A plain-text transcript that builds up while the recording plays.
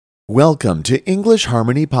Welcome to English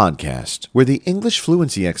Harmony Podcast, where the English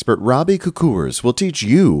fluency expert Robbie Kukurs will teach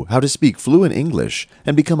you how to speak fluent English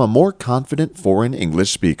and become a more confident foreign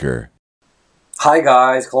English speaker. Hi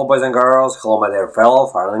guys, hello boys and girls, hello my dear fellow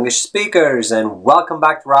foreign English speakers, and welcome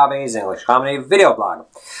back to Robbie's English Harmony video blog.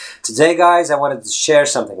 Today guys, I wanted to share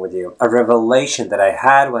something with you, a revelation that I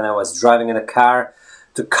had when I was driving in a car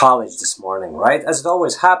to college this morning, right? As it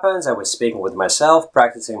always happens, I was speaking with myself,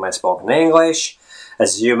 practicing my spoken English.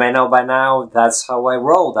 As you may know by now, that's how I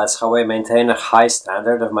roll, that's how I maintain a high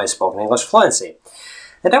standard of my spoken English fluency.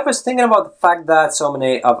 And I was thinking about the fact that so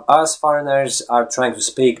many of us foreigners are trying to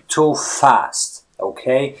speak too fast,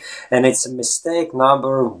 okay? And it's a mistake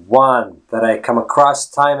number one that I come across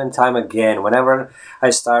time and time again. Whenever I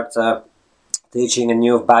start teaching a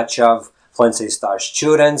new batch of Fluency Star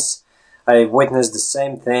students, I witness the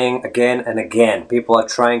same thing again and again. People are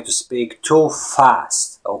trying to speak too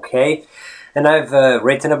fast, okay? And I've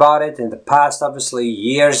written about it in the past, obviously,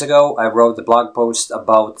 years ago. I wrote the blog post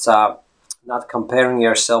about not comparing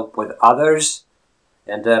yourself with others.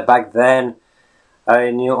 And back then,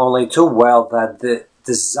 I knew only too well that the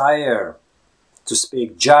desire to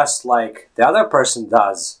speak just like the other person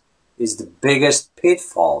does is the biggest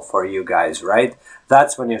pitfall for you guys, right?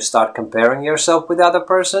 That's when you start comparing yourself with the other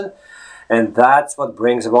person. And that's what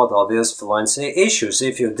brings about all these fluency issues.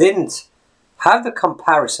 If you didn't have the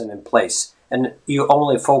comparison in place, and you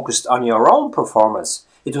only focused on your own performance,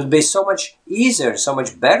 it would be so much easier, so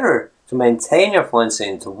much better to maintain your fluency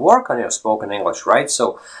and to work on your spoken English, right?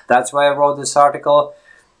 So that's why I wrote this article,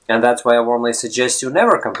 and that's why I warmly suggest you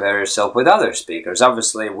never compare yourself with other speakers.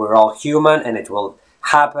 Obviously, we're all human, and it will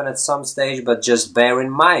happen at some stage, but just bear in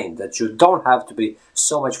mind that you don't have to be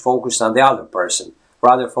so much focused on the other person,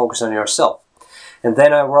 rather focus on yourself. And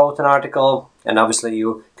then I wrote an article, and obviously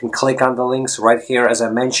you can click on the links right here as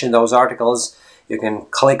I mentioned those articles. You can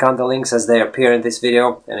click on the links as they appear in this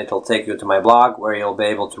video, and it'll take you to my blog where you'll be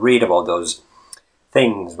able to read about those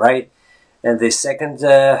things, right? And the second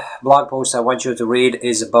blog post I want you to read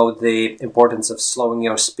is about the importance of slowing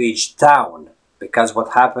your speech down. Because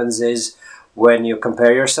what happens is when you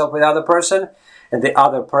compare yourself with the other person, and the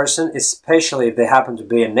other person, especially if they happen to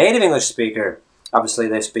be a native English speaker, obviously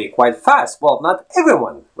they speak quite fast. Well, not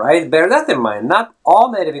everyone, right? Bear that in mind. Not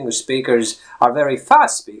all native English speakers are very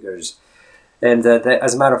fast speakers. And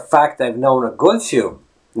as a matter of fact, I've known a good few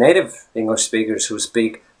native English speakers who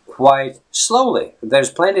speak quite slowly.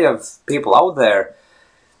 There's plenty of people out there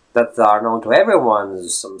that are known to everyone,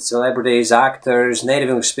 some celebrities, actors, native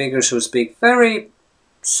English speakers who speak very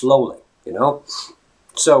slowly, you know?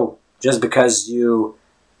 So, just because you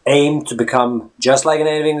aim to become just like a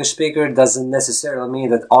native English speaker doesn't necessarily mean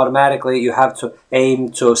that automatically you have to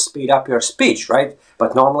aim to speed up your speech, right?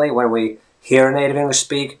 But normally when we hear a native English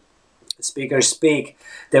speaker speak,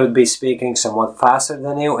 they would be speaking somewhat faster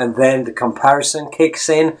than you, and then the comparison kicks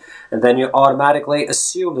in, and then you automatically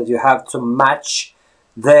assume that you have to match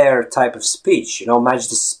their type of speech, match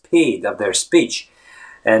the speed of their speech.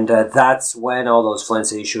 And that's when all those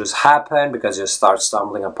fluency issues happen, because you start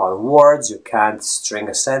stumbling upon words, you can't string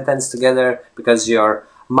a sentence together, because your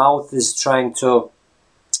mouth is trying to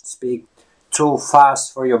speak too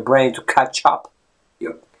fast for your brain to catch up,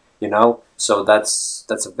 So that's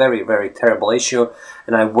a very, very terrible issue,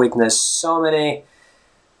 and I've witnessed so many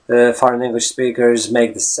foreign English speakers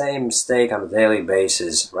make the same mistake on a daily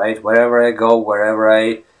basis, right? Wherever I go, wherever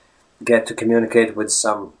I get to communicate with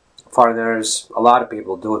some foreigners, a lot of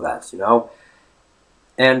people do that,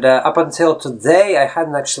 And up until today, I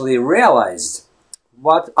hadn't actually realized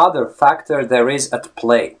what other factor there is at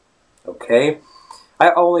play, okay?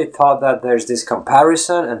 I only thought that there's this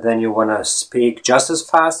comparison, and then you want to speak just as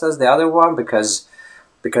fast as the other one because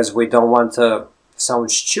we don't want to sound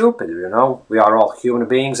stupid, We are all human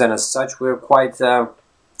beings, and as such, we're quite,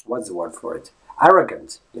 what's the word for it?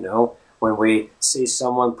 Arrogant, When we see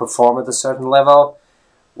someone perform at a certain level,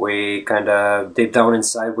 we kind of, deep down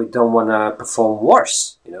inside, we don't want to perform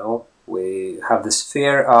worse, We have this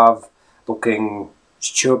fear of looking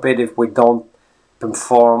stupid if we don't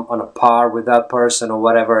perform on a par with that person or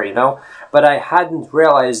whatever, But I hadn't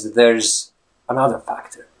realized that there's another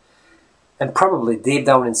factor. And probably deep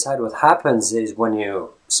down inside what happens is when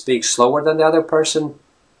you speak slower than the other person,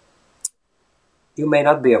 you may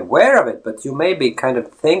not be aware of it, but you may be kind of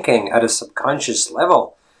thinking at a subconscious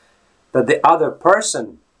level that the other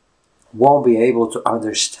person won't be able to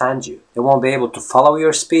understand you. They won't be able to follow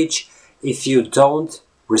your speech if you don't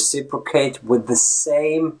reciprocate with the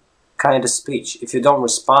same kind of speech. If you don't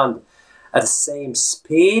respond at the same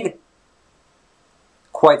speed,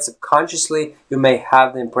 quite subconsciously, you may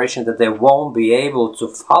have the impression that they won't be able to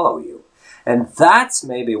follow you. And that's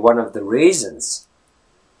maybe one of the reasons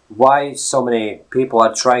why so many people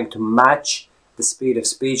are trying to match the speed of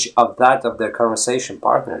speech of that of their conversation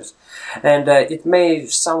partners. And it may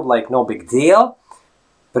sound like no big deal,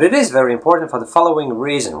 but it is very important for the following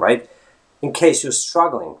reason, right? In case you're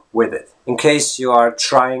struggling with it, in case you are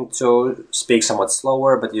trying to speak somewhat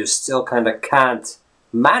slower, but you still kind of can't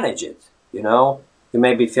manage it, you know? You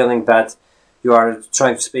may be feeling that you are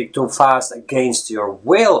trying to speak too fast against your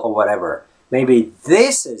will or whatever. Maybe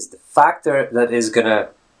this is the factor that is going to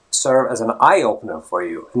serve as an eye-opener for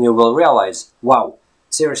you, and you will realize, wow,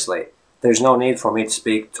 seriously, there's no need for me to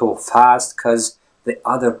speak too fast because the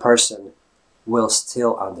other person will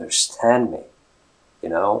still understand me, you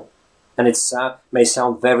know? And it may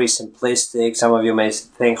sound very simplistic. Some of you may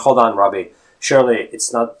think, hold on, Robbie, surely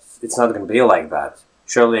it's not going to be like that.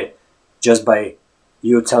 Surely just by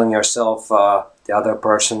you telling yourself the other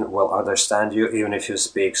person will understand you even if you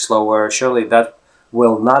speak slower, surely that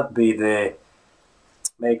will not be the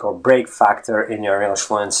make or break factor in your English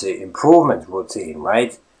fluency improvement routine,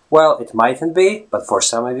 right? Well, it mightn't be, but for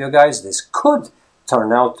some of you guys, this could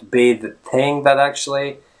turn out to be the thing that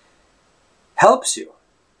actually helps you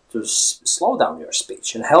to slow down your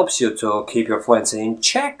speech and helps you to keep your fluency in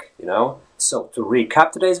check, you know? So to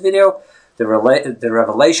recap today's video, the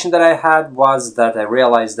revelation that I had was that I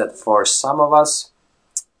realized that for some of us,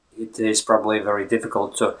 it is probably very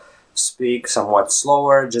difficult to speak somewhat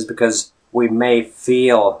slower just because we may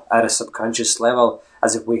feel at a subconscious level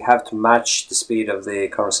as if we have to match the speed of the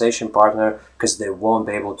conversation partner because they won't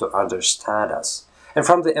be able to understand us. And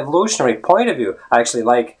from the evolutionary point of view, I actually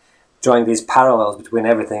like drawing these parallels between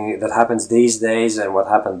everything that happens these days and what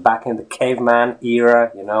happened back in the caveman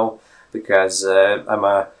era, you know, because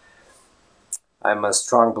I'm a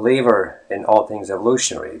strong believer in all things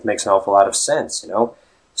evolutionary. It makes an awful lot of sense, you know.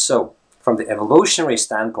 So, from the evolutionary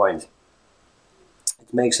standpoint,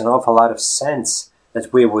 it makes an awful lot of sense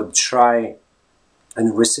that we would try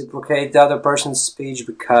and reciprocate the other person's speech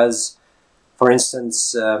because, for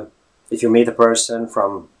instance, if you meet a person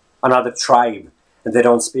from another tribe and they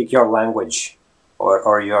don't speak your language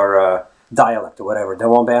or your dialect or whatever, they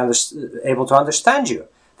won't be able to understand you.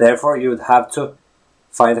 Therefore, you would have to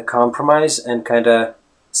find a compromise and kind of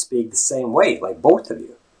speak the same way, like both of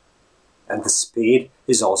you. And the speed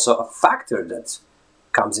is also a factor that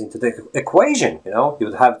comes into the equation, you know. You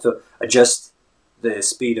would have to adjust the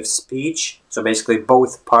speed of speech. So basically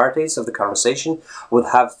both parties of the conversation would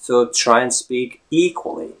have to try and speak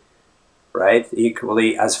equally, right?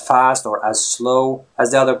 Equally as fast or as slow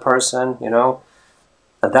as the other person, you know.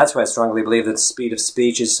 And that's why I strongly believe that the speed of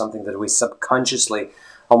speech is something that we subconsciously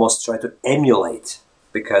almost try to emulate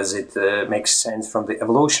because it makes sense from the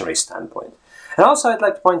evolutionary standpoint. And also I'd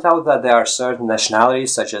like to point out that there are certain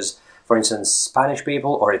nationalities such as, for instance, Spanish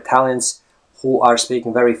people or Italians who are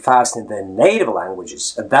speaking very fast in their native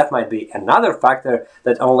languages. And that might be another factor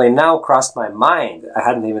that only now crossed my mind. I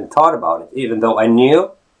hadn't even thought about it. Even though I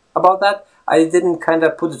knew about that, I didn't kind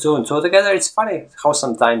of put the two and two together. It's funny how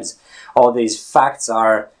sometimes all these facts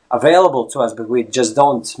are available to us, but we just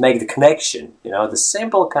don't make the connection, you know, the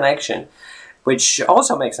simple connection, which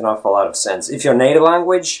also makes an awful lot of sense. If your native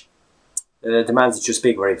language demands that you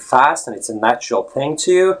speak very fast and it's a natural thing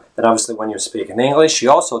to you, then obviously when you speak in English,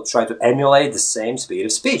 you also try to emulate the same speed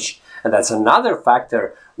of speech. And that's another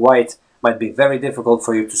factor why it might be very difficult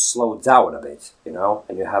for you to slow down a bit, you know,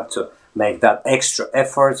 and you have to make that extra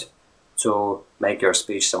effort to make your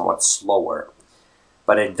speech somewhat slower.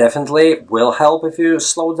 But it definitely will help if you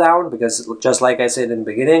slow down, because just like I said in the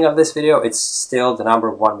beginning of this video, it's still the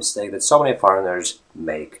 #1 mistake that so many foreigners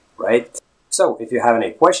make, right? So if you have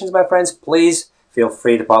any questions, my friends, please feel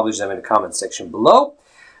free to publish them in the comment section below.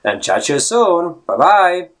 And chat to you soon.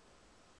 Bye-bye.